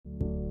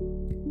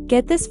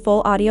Get this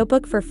full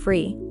audiobook for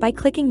free by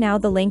clicking now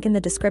the link in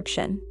the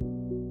description.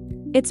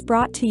 It's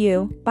brought to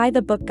you by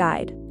the Book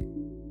Guide.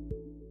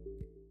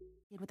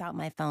 Without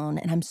my phone,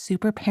 and I'm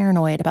super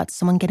paranoid about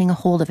someone getting a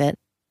hold of it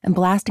and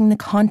blasting the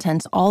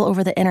contents all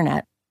over the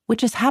internet,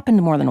 which has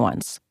happened more than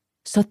once.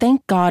 So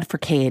thank God for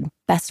Cade,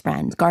 best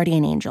friend,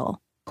 guardian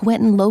angel, who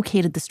went and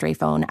located the stray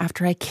phone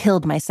after I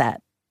killed my set.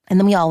 And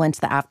then we all went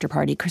to the after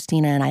party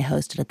Christina and I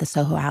hosted at the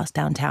Soho House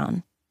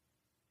downtown.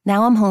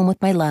 Now I'm home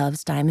with my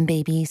loves, Diamond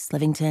Baby,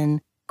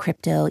 Slivington,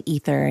 Crypto,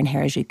 Ether, and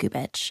Harajuku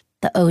Bitch,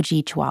 the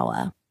OG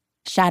Chihuahua.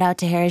 Shout out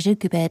to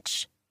Harajuku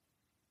Bitch.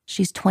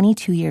 She's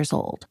 22 years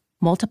old.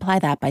 Multiply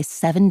that by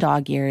 7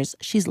 dog years,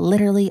 she's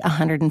literally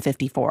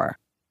 154.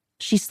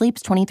 She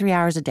sleeps 23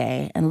 hours a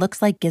day and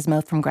looks like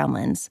Gizmo from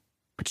Gremlins,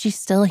 but she's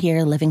still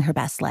here living her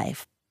best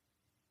life.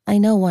 I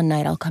know one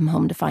night I'll come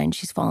home to find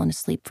she's fallen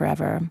asleep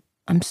forever.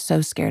 I'm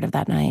so scared of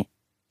that night,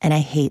 and I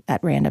hate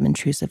that random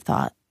intrusive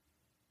thought.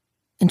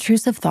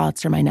 Intrusive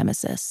thoughts are my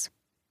nemesis,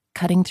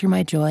 cutting through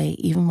my joy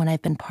even when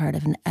I've been part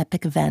of an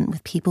epic event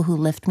with people who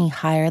lift me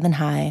higher than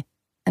high,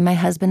 and my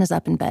husband is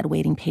up in bed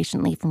waiting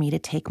patiently for me to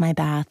take my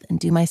bath and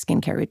do my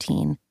skincare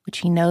routine, which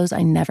he knows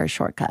I never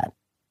shortcut.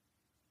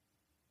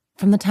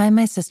 From the time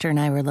my sister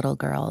and I were little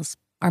girls,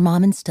 our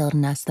mom instilled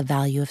in us the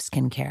value of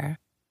skincare.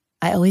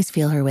 I always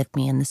feel her with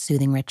me in the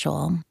soothing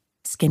ritual.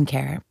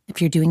 Skincare, if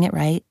you're doing it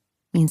right,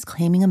 means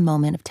claiming a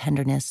moment of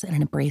tenderness in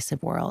an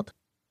abrasive world.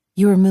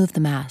 You remove the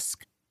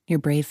mask, your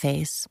brave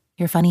face,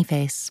 your funny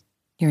face,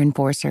 your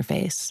enforcer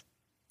face,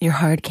 your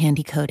hard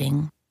candy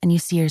coating, and you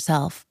see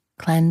yourself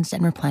cleansed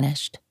and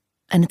replenished.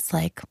 And it's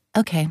like,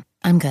 okay,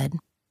 I'm good.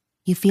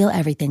 You feel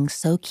everything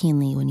so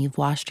keenly when you've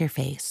washed your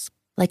face,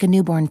 like a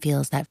newborn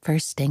feels that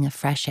first sting of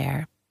fresh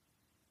air.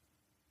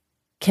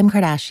 Kim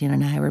Kardashian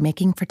and I were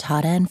making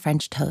frittata and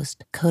French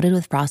toast coated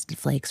with frosted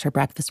flakes for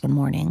breakfast one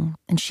morning,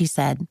 and she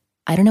said,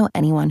 I don't know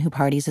anyone who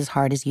parties as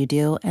hard as you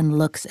do and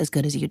looks as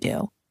good as you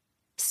do.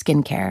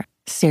 Skincare,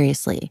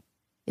 seriously.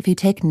 If you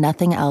take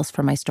nothing else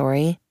from my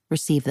story,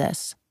 receive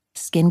this.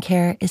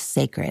 Skincare is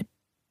sacred.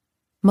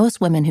 Most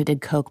women who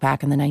did coke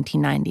back in the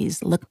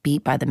 1990s look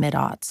beat by the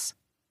mid-aughts.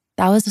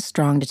 That was a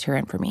strong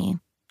deterrent for me.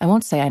 I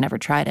won't say I never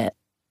tried it,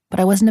 but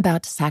I wasn't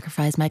about to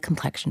sacrifice my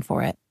complexion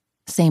for it.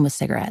 Same with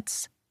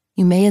cigarettes.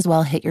 You may as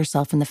well hit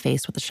yourself in the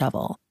face with a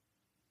shovel.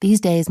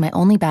 These days, my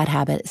only bad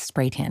habit is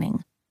spray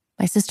tanning.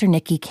 My sister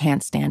Nikki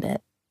can't stand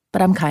it,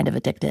 but I'm kind of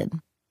addicted.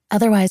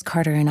 Otherwise,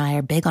 Carter and I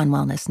are big on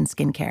wellness and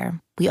skincare.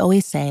 We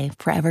always say,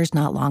 forever's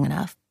not long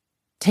enough.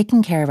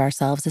 Taking care of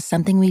ourselves is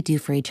something we do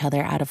for each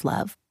other out of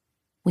love.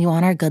 We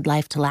want our good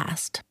life to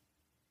last.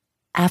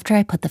 After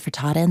I put the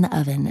frittata in the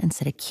oven and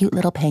set a cute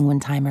little penguin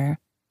timer,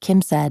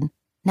 Kim said,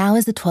 now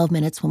is the 12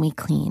 minutes when we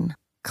clean.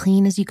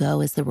 Clean as you go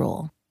is the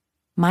rule.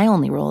 My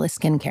only rule is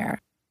skincare.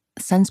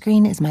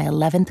 Sunscreen is my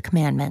 11th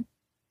commandment.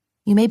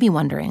 You may be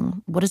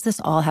wondering, what does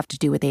this all have to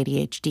do with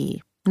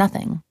ADHD?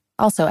 Nothing.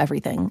 Also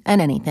everything and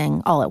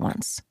anything all at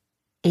once.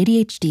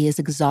 ADHD is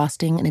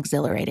exhausting and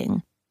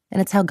exhilarating,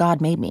 and it's how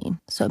God made me,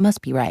 so it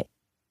must be right.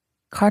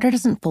 Carter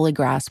doesn't fully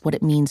grasp what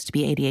it means to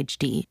be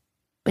ADHD,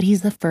 but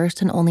he's the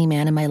first and only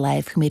man in my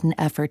life who made an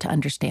effort to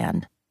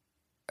understand.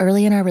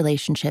 Early in our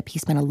relationship, he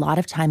spent a lot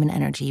of time and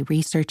energy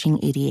researching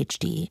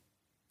ADHD,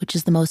 which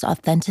is the most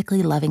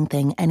authentically loving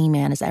thing any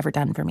man has ever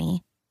done for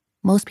me.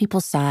 Most people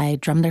sigh,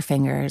 drum their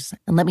fingers,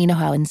 and let me know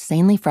how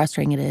insanely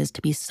frustrating it is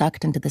to be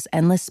sucked into this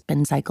endless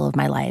spin cycle of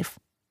my life.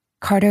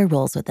 Carter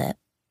rolls with it.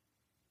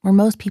 Where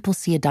most people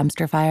see a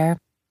dumpster fire,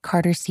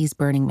 Carter sees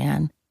Burning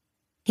Man.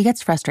 He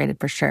gets frustrated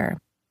for sure,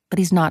 but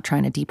he's not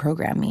trying to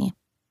deprogram me.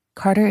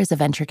 Carter is a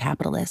venture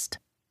capitalist.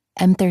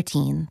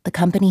 M13, the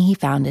company he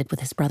founded with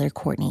his brother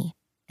Courtney,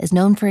 is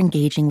known for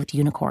engaging with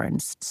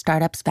unicorns,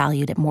 startups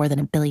valued at more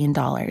than $1 billion,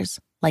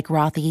 like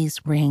Rothy's,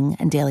 Ring,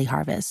 and Daily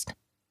Harvest.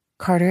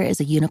 Carter is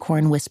a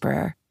unicorn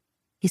whisperer.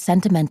 He's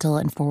sentimental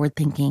and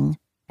forward-thinking,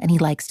 and he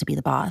likes to be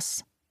the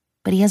boss.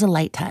 But he has a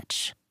light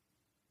touch.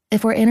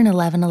 If we're in an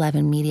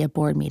 11:11 media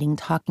board meeting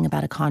talking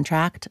about a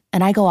contract,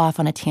 and I go off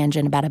on a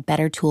tangent about a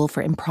better tool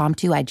for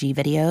impromptu IG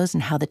videos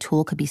and how the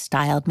tool could be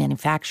styled,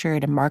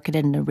 manufactured, and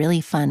marketed in a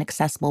really fun,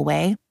 accessible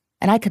way,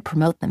 and I could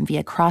promote them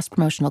via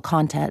cross-promotional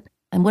content,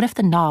 and what if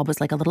the knob was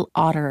like a little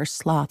otter or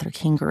sloth or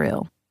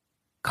kangaroo?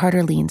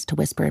 Carter leans to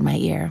whisper in my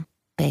ear,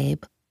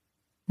 babe.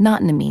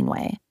 Not in a mean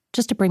way,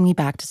 just to bring me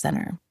back to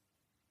center.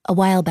 A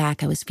while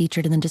back, I was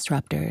featured in The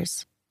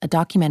Disruptors, a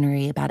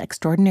documentary about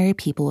extraordinary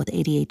people with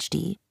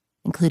ADHD,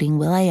 including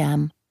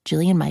will.i.am,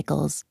 Jillian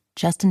Michaels,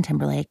 Justin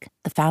Timberlake,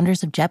 the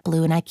founders of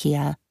JetBlue and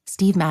IKEA,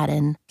 Steve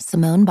Madden,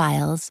 Simone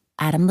Biles,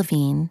 Adam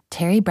Levine,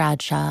 Terry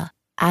Bradshaw,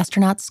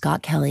 astronaut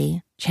Scott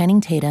Kelly,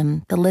 Channing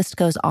Tatum, the list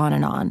goes on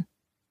and on.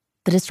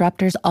 The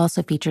Disruptors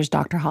also features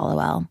Dr.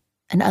 Hollowell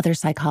and other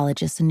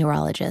psychologists and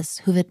neurologists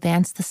who've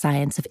advanced the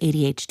science of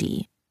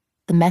ADHD.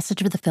 The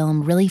message of the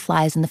film really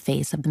flies in the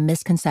face of the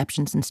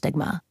misconceptions and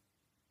stigma.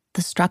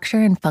 The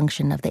structure and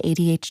function of the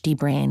ADHD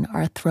brain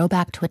are a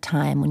throwback to a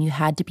time when you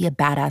had to be a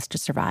badass to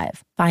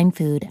survive, find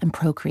food, and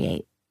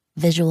procreate.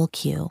 Visual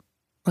cue.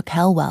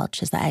 Raquel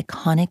Welch is the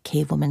iconic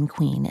cavewoman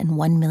queen in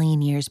 1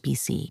 million years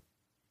BC.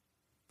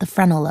 The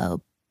frontal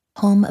lobe,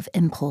 home of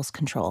impulse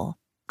control,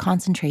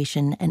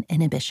 concentration, and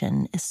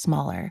inhibition, is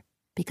smaller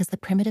because the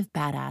primitive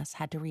badass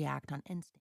had to react on instinct.